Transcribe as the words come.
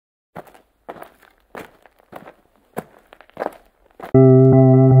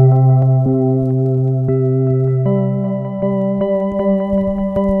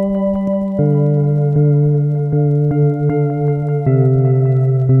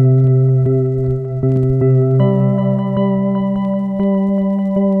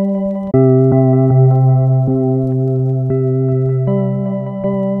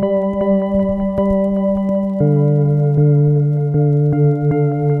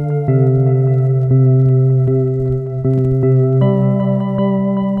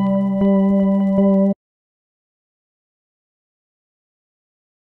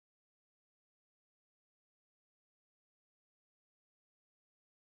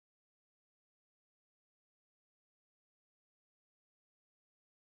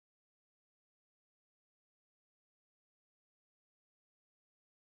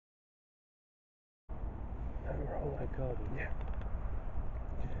Recording? Yeah.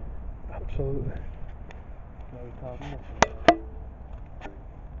 Absolutely. No recording this?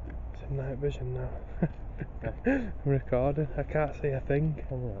 It's in night vision now. Yeah. I'm recording. I can't see a thing.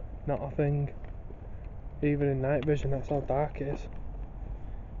 Not a thing. Even in night vision, that's how dark it is.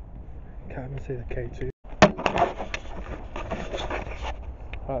 Can't even see the K2.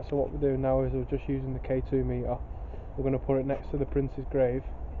 Right, so what we're doing now is we're just using the K2 meter. We're going to put it next to the Prince's grave,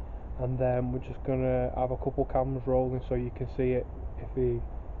 and then we're just going to have a couple cameras rolling so you can see it if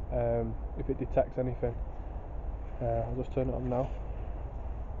it detects anything. I'll just turn it on now.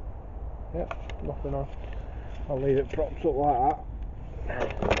 Yep, nothing on. I'll leave it propped up like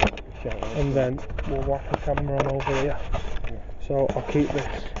that, and then we'll whack the camera on over here. So I'll keep this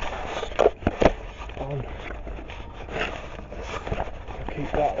on. I'll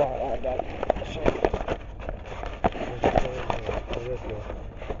keep that like that.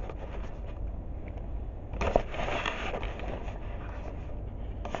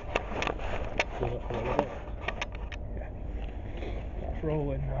 So that's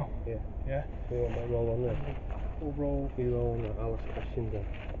rolling now. Yeah. Yeah. We want to roll on there. We'll roll. You roll on that. I'll ask questions then.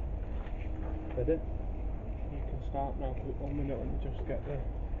 Ready? You can start now. 1 minute. Let me just get there.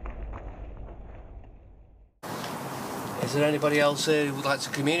 Is there anybody else here who would like to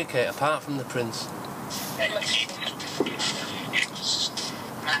communicate apart from the Prince?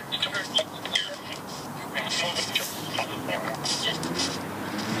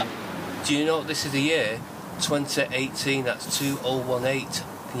 Do you know this is the year 2018? That's 2018.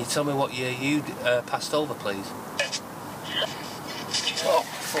 Can you tell me what year you passed over, please? Oh,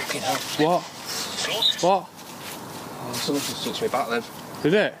 fucking hell. What? What? Oh, someone just touched me back then.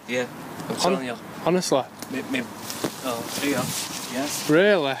 Did it? Yeah, I'm telling you. Honestly? Oh, here. Yeah.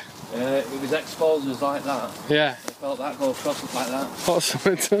 Really? It was exposed as like that. Yeah. I felt that go across it like that. What's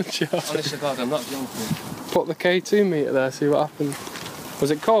something touch you? Honest to God, I'm not joking. Put the K2 meter there, see what happened.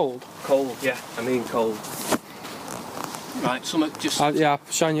 Was it cold? Cold, yeah. I mean cold. Right, something just... Yeah,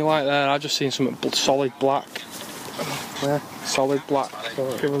 shine your light there. I just seen something solid black. Yeah, solid black.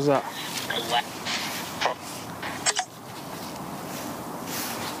 So give us that.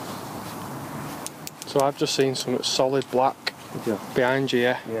 So I've just seen something solid black behind you,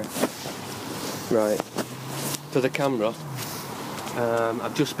 yeah? Yeah. Right. For the camera,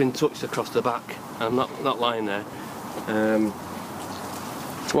 I've just been touched across the back. I'm not lying there.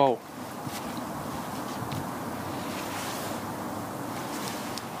 Whoa.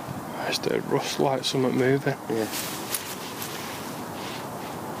 It's the rust like something moving. Yeah.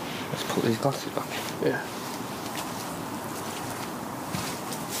 Let's put these glasses back. Yeah.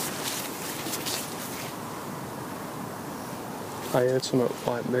 I heard something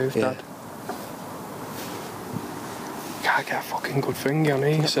like move, Yeah. Dad. Can't get a fucking good thing on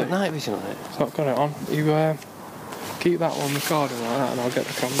here, see. Put night vision on it. It's not got it on. You keep that one recording like that and I'll get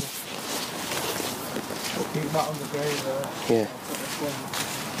the camera. Keep that on the grave there. Yeah.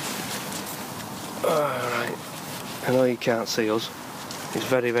 Alright. I know you can't see us. It's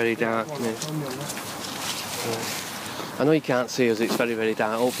very, very dark. Yeah. I know you can't see us, it's very, very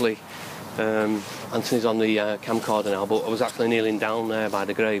dark. Hopefully Anthony's on the camcorder now, but I was actually kneeling down there by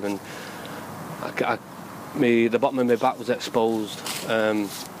the grave and the bottom of my back was exposed,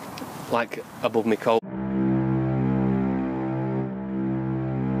 like above my coat.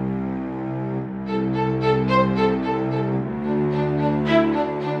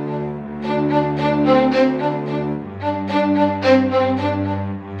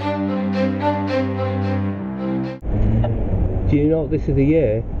 Do you know this is the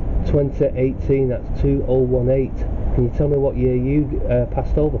year 2018? That's 2018. Can you tell me what year you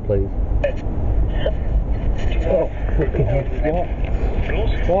passed over, please? Oh, fucking hell.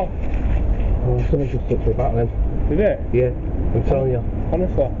 What? Oh, someone just took me back then. Did it? Yeah, I'm telling you.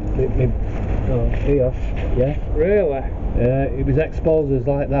 Honestly? Oh, here. Yeah. Really? It was exposed as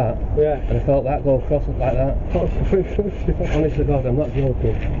like that. Yeah. And I felt that go across it like that. What's something touch you? Honest to God, I'm not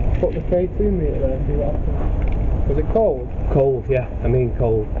joking. Put the K2 meter there, see what happens. Was it cold? Cold, yeah. I mean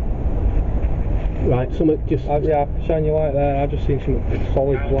cold. Right, something just... Yeah, shine your light there. I just seen something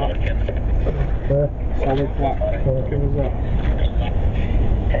solid black. Solid black. Give us that.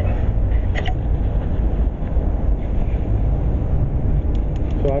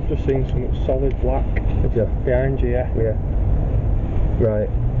 So I've just seen something solid black behind you, yeah? Yeah. Right.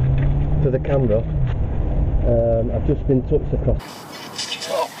 For the camera, I've just been touched across.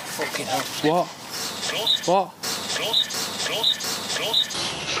 Oh, fucking hell. What? What?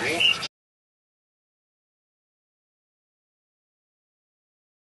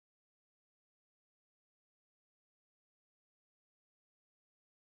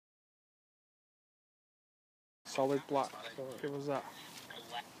 solid black, so give us that.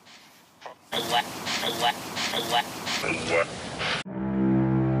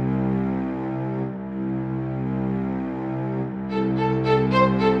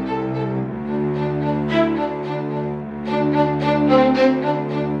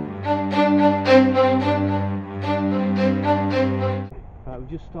 Right, we've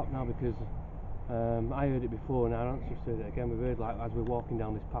just stopped now because I heard it before and our answer just heard it again. We've heard, like, as we're walking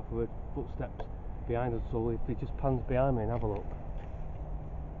down this path, we've heard footsteps behind us, so if it just pans behind me and have a look.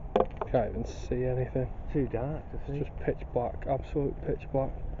 Can't even see anything. Too dark to see. It's just pitch black, absolute pitch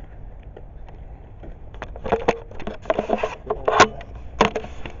black.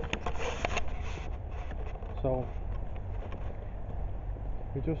 So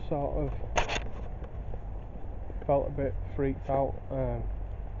we just sort of felt a bit freaked out.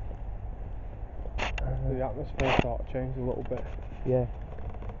 The atmosphere sort of changed a little bit. Yeah.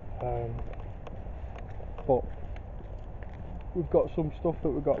 But we've got some stuff that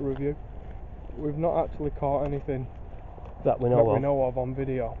we've got to review. We've not actually caught anything That we know of on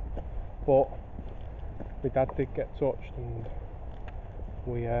video, but my dad did get touched, and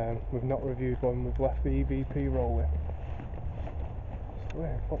we've not reviewed one. We've left the EVP rolling. It's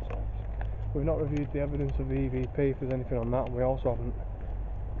weird footsteps. We've not reviewed the evidence of the EVP if there's anything on that, and we also haven't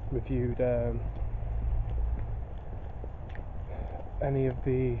reviewed any of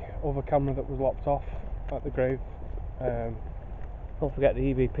the other camera that was locked off at the grave. Don't forget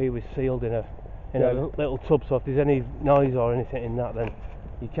the EVP was sealed in a Yeah. little tub, so if there's any noise or anything in that, then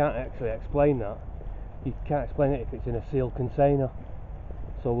you can't actually explain that. You can't explain it if it's in a sealed container.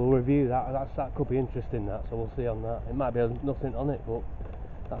 So we'll review that. That could be interesting, that, so we'll see on that. It might be nothing on it, but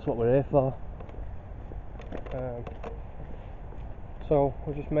that's what we're here for. So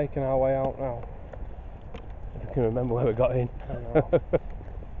we're just making our way out now. If you can remember where we got in. I know.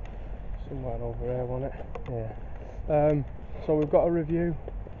 Somewhere over here, wasn't it? Yeah. So we've got a review,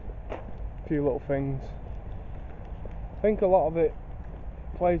 a few little things. I think a lot of it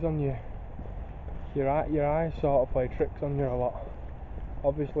plays on your eyes sort of play tricks on you a lot.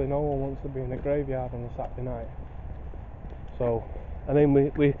 Obviously no one wants to be in a graveyard on a Saturday night, so I mean,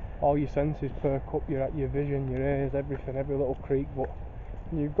 we all your senses perk up, your vision, your ears, everything, every little creak, but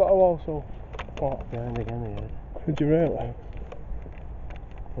you've got to also... What? behind again here. Did you really?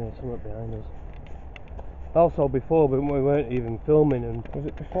 Yeah, something behind us. Also, before we weren't even filming, and Was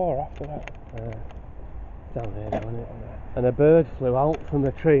it before or after that? down there, isn't it? And a bird flew out from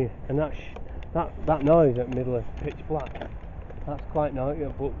the tree, and that noise at the middle of pitch black, that's quite noisy.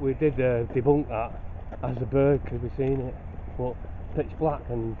 But we did debunk that as a bird, because we seen it. But pitch black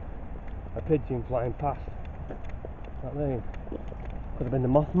and a pigeon flying past. That mean could have been the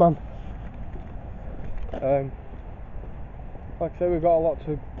Mothman. Like I say, we've got a lot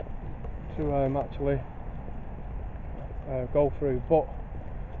to actually go through, but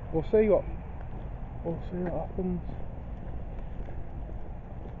we'll see what happens.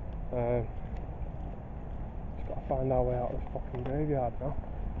 Just got to find our way out of this fucking graveyard now.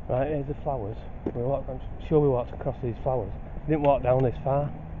 Right, here's the flowers. I'm sure we walked across these flowers. We didn't walk down this far.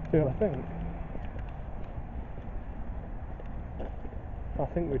 I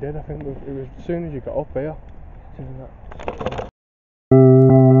think we did. I think it was as soon as you got up here. Isn't that?